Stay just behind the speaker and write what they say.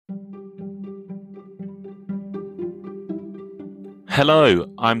Hello,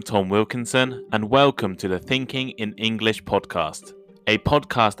 I'm Tom Wilkinson, and welcome to the Thinking in English podcast, a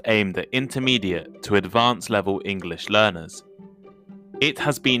podcast aimed at intermediate to advanced level English learners. It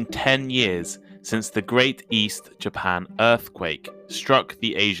has been 10 years since the Great East Japan earthquake struck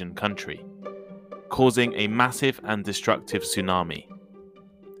the Asian country, causing a massive and destructive tsunami.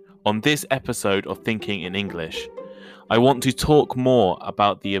 On this episode of Thinking in English, I want to talk more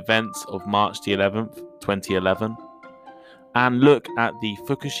about the events of March the 11th, 2011, and look at the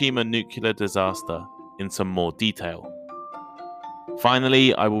Fukushima nuclear disaster in some more detail.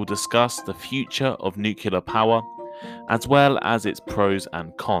 Finally, I will discuss the future of nuclear power, as well as its pros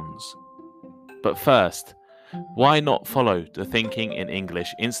and cons. But first, why not follow the Thinking in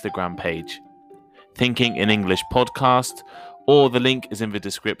English Instagram page, Thinking in English podcast, or the link is in the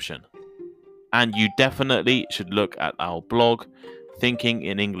description. And you definitely should look at our blog,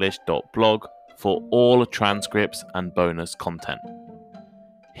 thinkinginenglish.blog, for all transcripts and bonus content.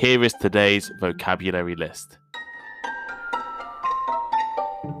 Here is today's vocabulary list.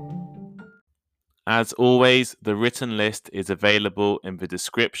 As always, the written list is available in the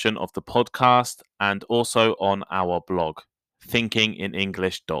description of the podcast and also on our blog,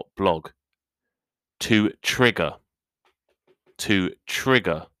 thinkinginenglish.blog. To trigger. To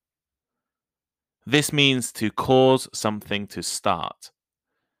trigger. This means to cause something to start.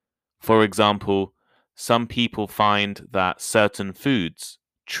 For example, some people find that certain foods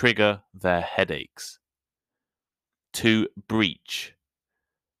trigger their headaches. To breach.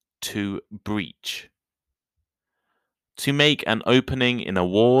 To breach. To make an opening in a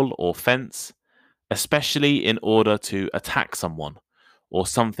wall or fence, especially in order to attack someone or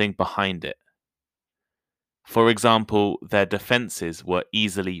something behind it. For example, their defenses were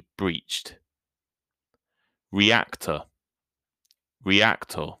easily breached. Reactor.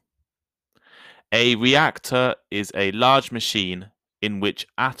 Reactor. A reactor is a large machine in which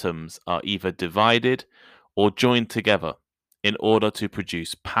atoms are either divided or joined together in order to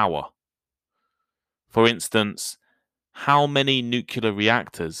produce power. For instance, how many nuclear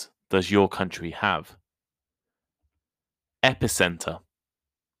reactors does your country have? Epicenter.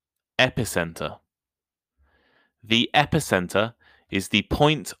 Epicenter. The epicenter is the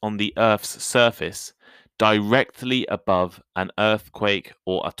point on the Earth's surface directly above an earthquake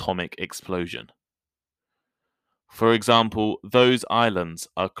or atomic explosion. For example, those islands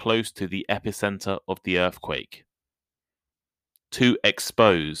are close to the epicenter of the earthquake. To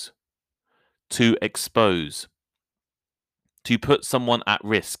expose. To expose. To put someone at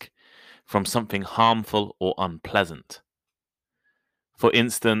risk from something harmful or unpleasant. For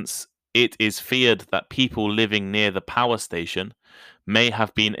instance, it is feared that people living near the power station may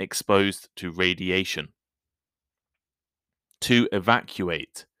have been exposed to radiation. To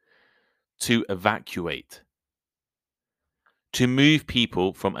evacuate. To evacuate. To move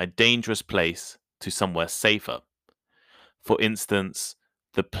people from a dangerous place to somewhere safer. For instance,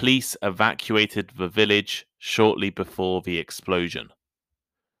 the police evacuated the village shortly before the explosion.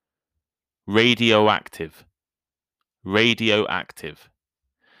 Radioactive. Radioactive.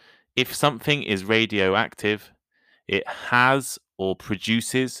 If something is radioactive, it has or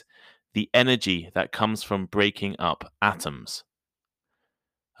produces the energy that comes from breaking up atoms.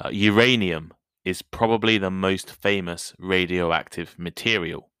 Uranium is probably the most famous radioactive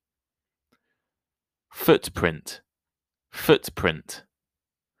material. Footprint. Footprint.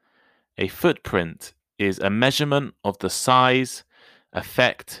 A footprint is a measurement of the size,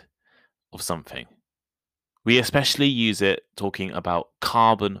 effect of something. We especially use it talking about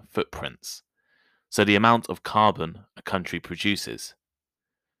carbon footprints, so the amount of carbon a country produces.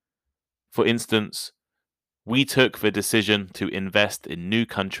 For instance, we took the decision to invest in new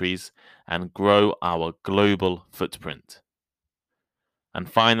countries and grow our global footprint.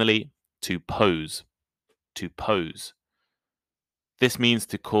 And finally, to pose. To pose. This means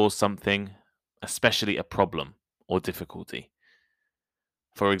to cause something, especially a problem or difficulty.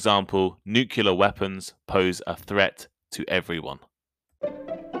 For example, nuclear weapons pose a threat to everyone.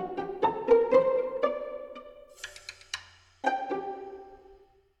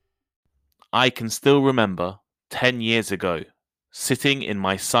 I can still remember 10 years ago sitting in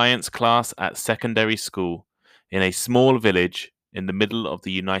my science class at secondary school in a small village in the middle of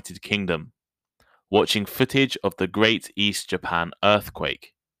the United Kingdom, watching footage of the Great East Japan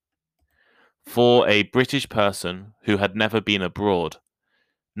earthquake. For a British person who had never been abroad,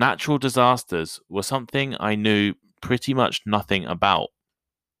 natural disasters were something I knew pretty much nothing about.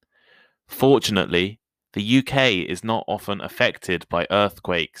 Fortunately, the UK is not often affected by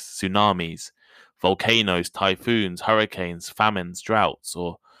earthquakes, tsunamis, volcanoes, typhoons, hurricanes, famines, droughts,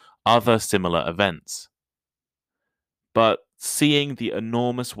 or other similar events. But seeing the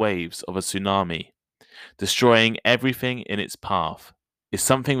enormous waves of a tsunami destroying everything in its path is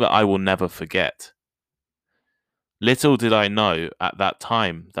something that I will never forget. Little did I know at that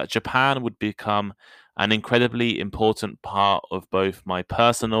time that Japan would become an incredibly important part of both my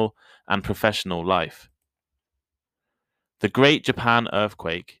personal and professional life. The Great Japan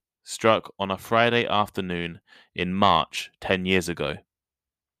Earthquake struck on a Friday afternoon in March 10 years ago.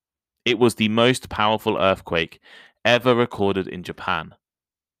 It was the most powerful earthquake ever recorded in Japan.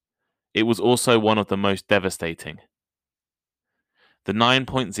 It was also one of the most devastating. The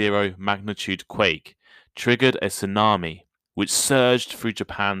 9.0 magnitude quake triggered a tsunami which surged through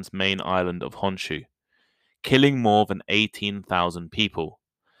Japan's main island of Honshu, killing more than 18,000 people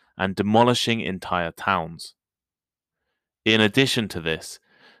and demolishing entire towns. In addition to this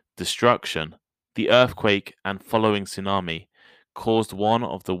destruction, the earthquake and following tsunami caused one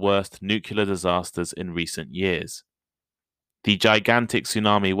of the worst nuclear disasters in recent years. The gigantic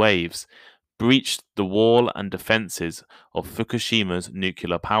tsunami waves breached the wall and defenses of Fukushima's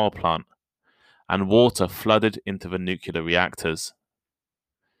nuclear power plant, and water flooded into the nuclear reactors.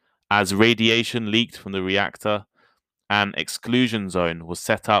 As radiation leaked from the reactor, an exclusion zone was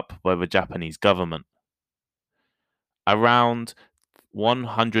set up by the Japanese government. Around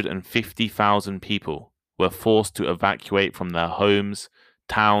 150,000 people were forced to evacuate from their homes,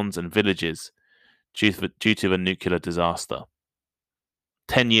 towns, and villages due to the nuclear disaster.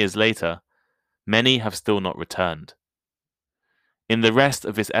 10 years later, many have still not returned. In the rest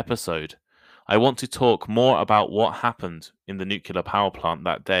of this episode, I want to talk more about what happened in the nuclear power plant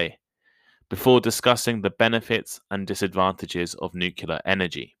that day, before discussing the benefits and disadvantages of nuclear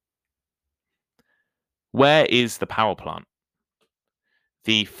energy. Where is the power plant?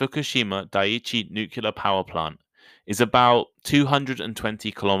 The Fukushima Daiichi nuclear power plant is about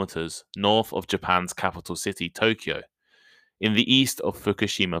 220 kilometers north of Japan's capital city, Tokyo, in the east of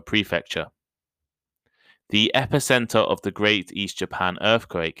Fukushima Prefecture. The epicenter of the Great East Japan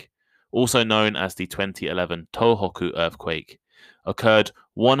Earthquake, also known as the 2011 Tohoku earthquake, occurred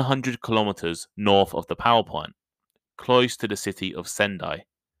 100 kilometers north of the power plant, close to the city of Sendai.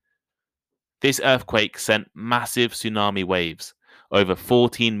 This earthquake sent massive tsunami waves over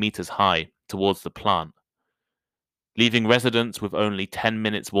 14 meters high towards the plant, leaving residents with only 10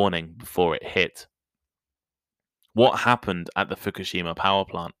 minutes warning before it hit. What happened at the Fukushima power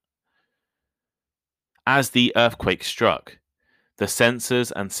plant? As the earthquake struck, the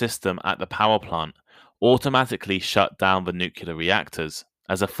sensors and system at the power plant automatically shut down the nuclear reactors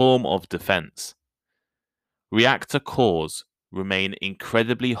as a form of defense. Reactor cores remain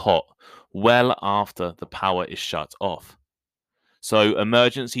incredibly hot well after the power is shut off, so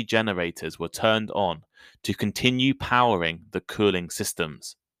emergency generators were turned on to continue powering the cooling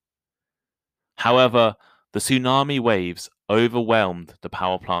systems. However, the tsunami waves overwhelmed the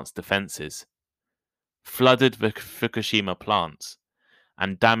power plant's defenses, flooded the Fukushima plants,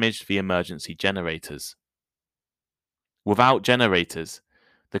 and damaged the emergency generators. Without generators,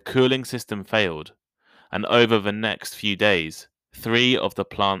 the cooling system failed, and over the next few days, 3 of the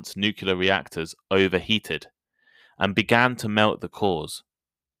plant's nuclear reactors overheated and began to melt the cores.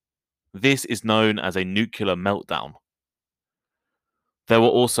 This is known as a nuclear meltdown. There were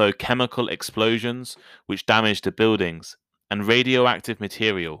also chemical explosions which damaged the buildings, and radioactive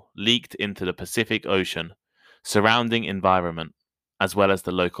material leaked into the Pacific Ocean surrounding environment as well as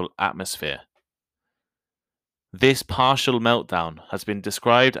the local atmosphere. This partial meltdown has been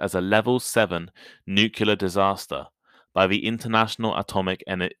described as a Level 7 nuclear disaster by the International Atomic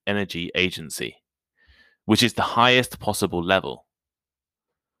Energy Agency, which is the highest possible level.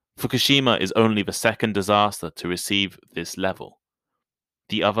 Fukushima is only the second disaster to receive this level.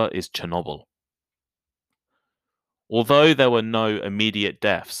 The other is Chernobyl. Although there were no immediate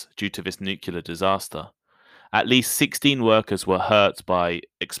deaths due to this nuclear disaster, at least 16 workers were hurt by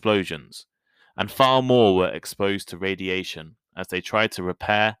explosions, and far more were exposed to radiation as they tried to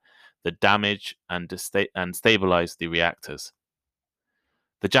repair the damage and stabilize the reactors.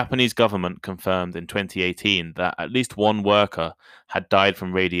 The Japanese government confirmed in 2018 that at least one worker had died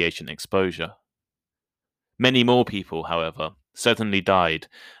from radiation exposure. Many more people, however, certainly died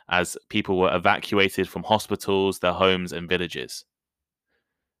as people were evacuated from hospitals, their homes, and villages.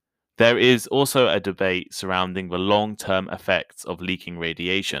 There is also a debate surrounding the long-term effects of leaking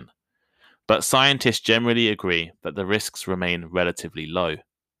radiation, but scientists generally agree that the risks remain relatively low.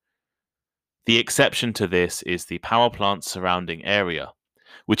 The exception to this is the power plant's surrounding area,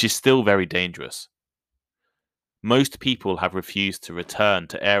 which is still very dangerous. Most people have refused to return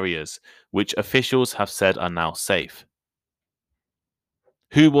to areas which officials have said are now safe.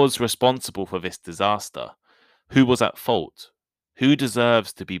 Who was responsible for this disaster? Who was at fault? Who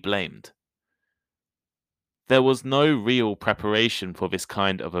deserves to be blamed? There was no real preparation for this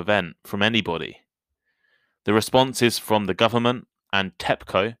kind of event from anybody. The responses from the government and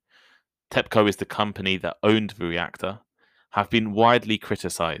TEPCO is the company that owned the reactor, have been widely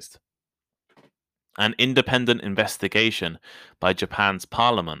criticized. An independent investigation by Japan's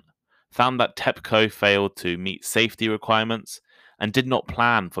parliament found that TEPCO failed to meet safety requirements and did not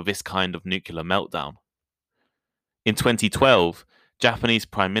plan for this kind of nuclear meltdown. In 2012, Japanese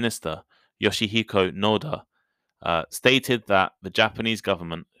Prime Minister Yoshihiko Noda stated that the Japanese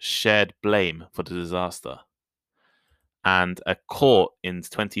government shared blame for the disaster. And a court in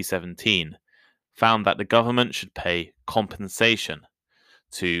 2017 found that the government should pay compensation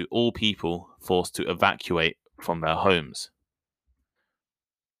to all people forced to evacuate from their homes.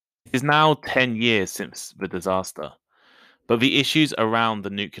 It is now 10 years since the disaster, but the issues around the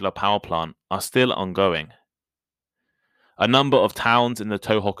nuclear power plant are still ongoing. A number of towns in the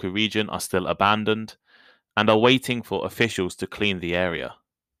Tohoku region are still abandoned and are waiting for officials to clean the area.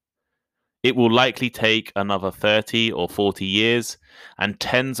 It will likely take another 30 or 40 years and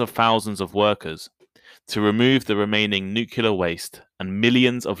tens of thousands of workers to remove the remaining nuclear waste and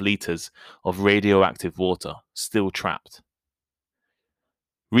millions of liters of radioactive water still trapped.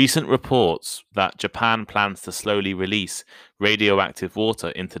 Recent reports that Japan plans to slowly release radioactive water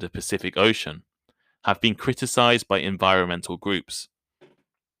into the Pacific Ocean have been criticized by environmental groups.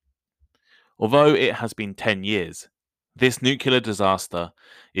 Although it has been 10 years, this nuclear disaster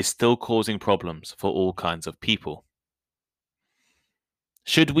is still causing problems for all kinds of people.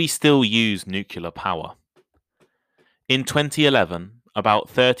 Should we still use nuclear power? In 2011, about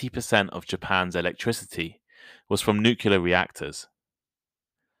 30% of Japan's electricity was from nuclear reactors.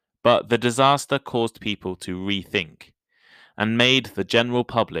 But the disaster caused people to rethink and made the general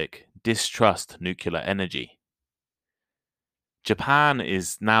public distrust nuclear energy. Japan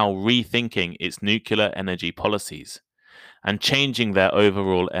is now rethinking its nuclear energy policies and changing their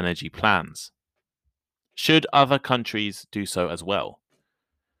overall energy plans. Should other countries do so as well?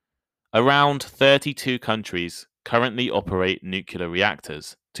 Around 32 countries currently operate nuclear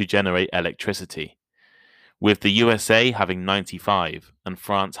reactors to generate electricity, with the USA having 95 and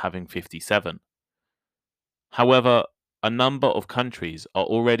France having 57. However, a number of countries are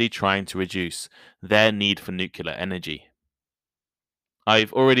already trying to reduce their need for nuclear energy.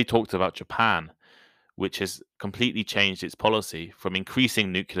 I've already talked about Japan, which has completely changed its policy from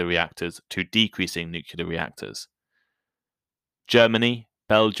increasing nuclear reactors to decreasing nuclear reactors. Germany,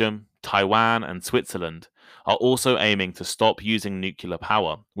 Belgium, Taiwan, and Switzerland are also aiming to stop using nuclear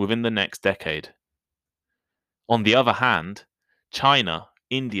power within the next decade. On the other hand, China,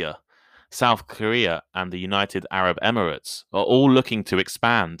 India, South Korea, and the United Arab Emirates are all looking to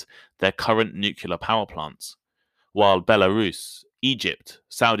expand their current nuclear power plants, while Belarus, Egypt,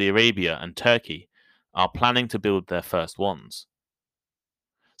 Saudi Arabia, and Turkey are planning to build their first ones.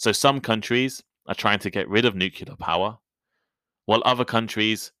 So some countries are trying to get rid of nuclear power, while other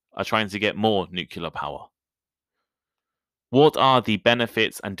countries are trying to get more nuclear power. What are the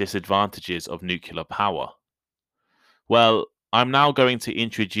benefits and disadvantages of nuclear power? Well, I'm now going to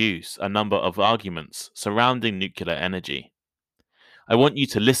introduce a number of arguments surrounding nuclear energy. I want you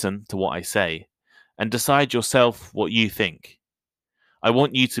to listen to what I say and decide yourself what you think. I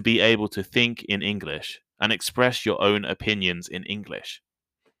want you to be able to think in English and express your own opinions in English.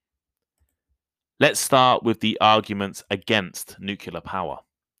 Let's start with the arguments against nuclear power.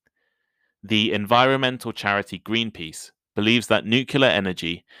 The environmental charity Greenpeace believes that nuclear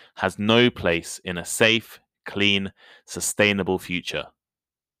energy has no place in a safe, clean, sustainable future.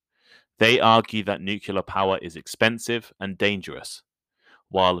 They argue that nuclear power is expensive and dangerous,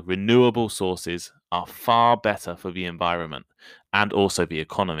 while renewable sources are far better for the environment and also the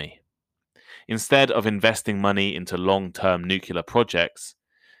economy. Instead of investing money into long-term nuclear projects,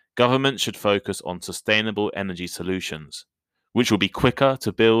 governments should focus on sustainable energy solutions, which will be quicker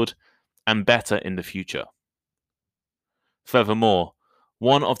to build and better in the future. Furthermore,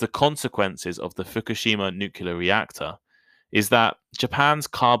 one of the consequences of the Fukushima nuclear reactor is that Japan's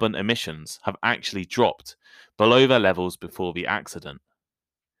carbon emissions have actually dropped below their levels before the accident.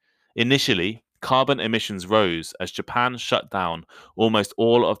 Initially, carbon emissions rose as Japan shut down almost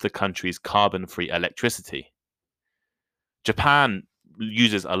all of the country's carbon-free electricity. Japan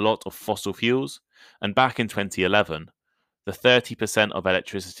uses a lot of fossil fuels, and back in 2011, the 30% of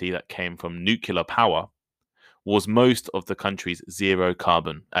electricity that came from nuclear power was most of the country's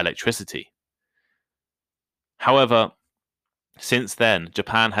zero-carbon electricity. However, since then,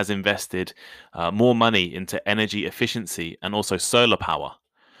 Japan has invested more money into energy efficiency and also solar power,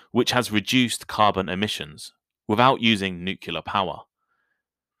 which has reduced carbon emissions, without using nuclear power.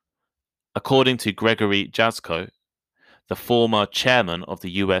 According to Gregory Jaczko, the former chairman of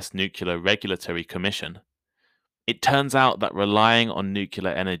the US Nuclear Regulatory Commission, it turns out that relying on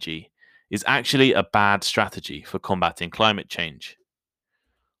nuclear energy is actually a bad strategy for combating climate change.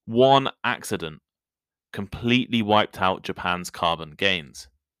 One accident completely wiped out Japan's carbon gains.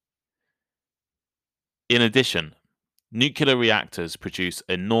 In addition, nuclear reactors produce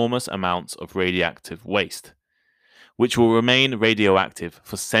enormous amounts of radioactive waste, which will remain radioactive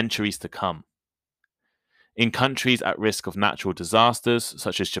for centuries to come. In countries at risk of natural disasters,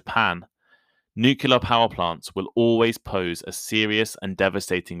 such as Japan, nuclear power plants will always pose a serious and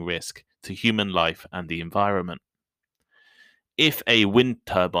devastating risk to human life and the environment. If a wind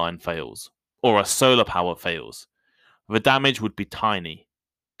turbine fails, or a solar power fails, the damage would be tiny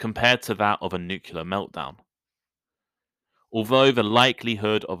compared to that of a nuclear meltdown. Although the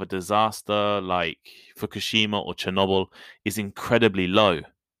likelihood of a disaster like Fukushima or Chernobyl is incredibly low,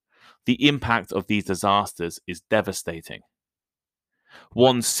 the impact of these disasters is devastating.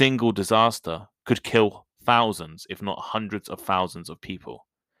 One single disaster could kill thousands, if not hundreds of thousands of people.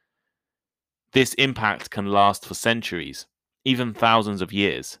 This impact can last for centuries, even thousands of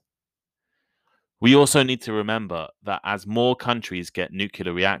years. We also need to remember that as more countries get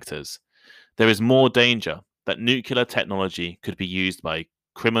nuclear reactors, there is more danger that nuclear technology could be used by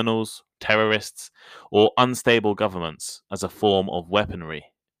criminals, terrorists, or unstable governments as a form of weaponry.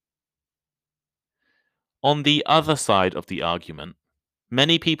 On the other side of the argument,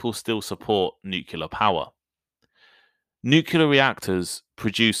 many people still support nuclear power. Nuclear reactors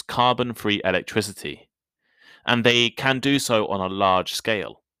produce carbon-free electricity, and they can do so on a large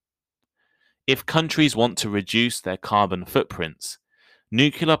scale. If countries want to reduce their carbon footprints,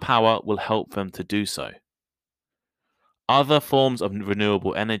 nuclear power will help them to do so. Other forms of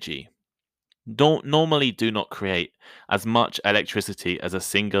renewable energy normally do not create as much electricity as a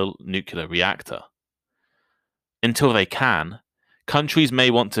single nuclear reactor. Until they can, countries may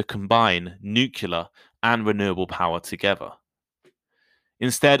want to combine nuclear and renewable power together.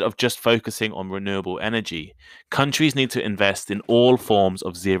 Instead of just focusing on renewable energy, countries need to invest in all forms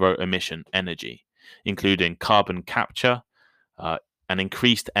of zero-emission energy, including carbon capture and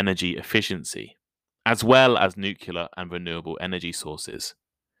increased energy efficiency, as well as nuclear and renewable energy sources.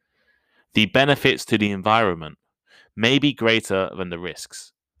 The benefits to the environment may be greater than the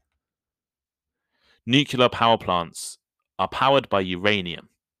risks. Nuclear power plants are powered by uranium,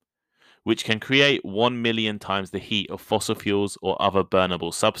 which can create 1 million times the heat of fossil fuels or other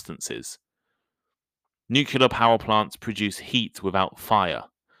burnable substances. Nuclear power plants produce heat without fire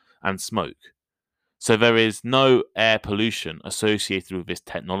and smoke, so there is no air pollution associated with this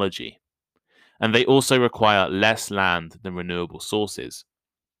technology, and they also require less land than renewable sources.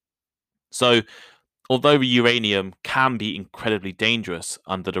 So, although uranium can be incredibly dangerous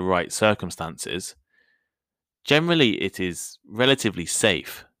under the right circumstances, generally it is relatively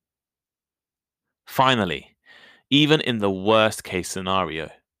safe. Finally, even in the worst case scenario,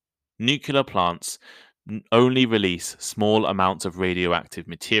 nuclear plants only release small amounts of radioactive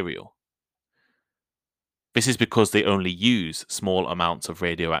material. This is because they only use small amounts of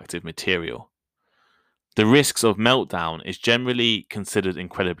radioactive material. The risks of meltdown is generally considered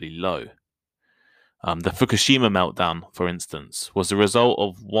incredibly low. The Fukushima meltdown, for instance, was the result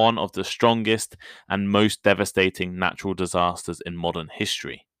of one of the strongest and most devastating natural disasters in modern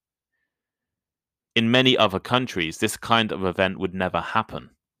history. In many other countries, this kind of event would never happen.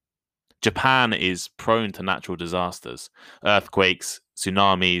 Japan is prone to natural disasters, earthquakes,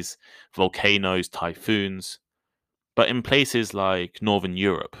 tsunamis, volcanoes, typhoons. But in places like Northern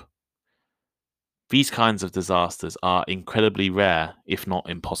Europe, these kinds of disasters are incredibly rare, if not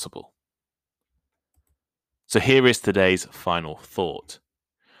impossible. So here is today's final thought.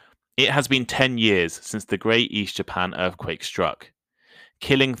 It has been 10 years since the Great East Japan earthquake struck,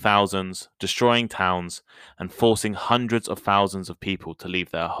 killing thousands, destroying towns, and forcing hundreds of thousands of people to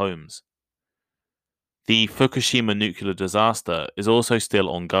leave their homes. The Fukushima nuclear disaster is also still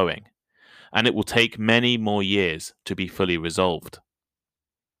ongoing, and it will take many more years to be fully resolved.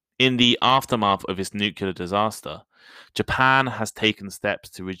 In the aftermath of this nuclear disaster, Japan has taken steps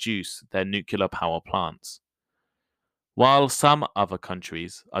to reduce their nuclear power plants. While some other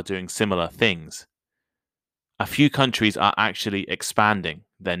countries are doing similar things, a few countries are actually expanding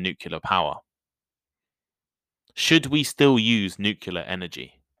their nuclear power. Should we still use nuclear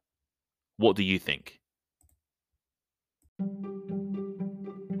energy? What do you think?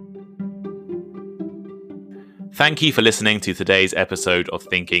 Thank you for listening to today's episode of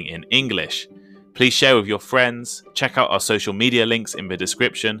Thinking in English. Please share with your friends, check out our social media links in the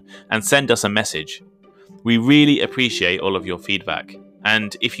description, and send us a message. We really appreciate all of your feedback.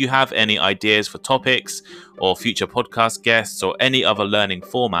 And if you have any ideas for topics or future podcast guests or any other learning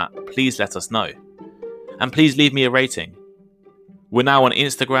format, please let us know. And please leave me a rating. We're now on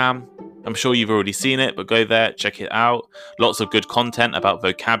Instagram. I'm sure you've already seen it, but go there, check it out. Lots of good content about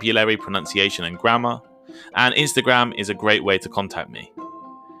vocabulary, pronunciation, and grammar. And Instagram is a great way to contact me.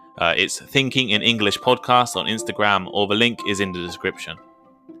 It's Thinking in English Podcast on Instagram, or the link is in the description.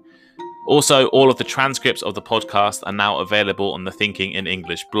 Also, all of the transcripts of the podcast are now available on the Thinking in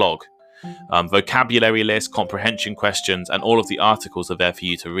English blog. Vocabulary list, comprehension questions, and all of the articles are there for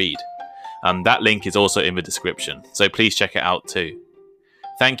you to read. That link is also in the description, so please check it out too.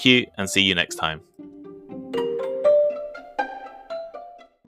 Thank you, and see you next time.